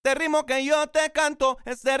Este ritmo que yo te canto,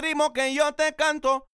 este ritmo que yo te canto.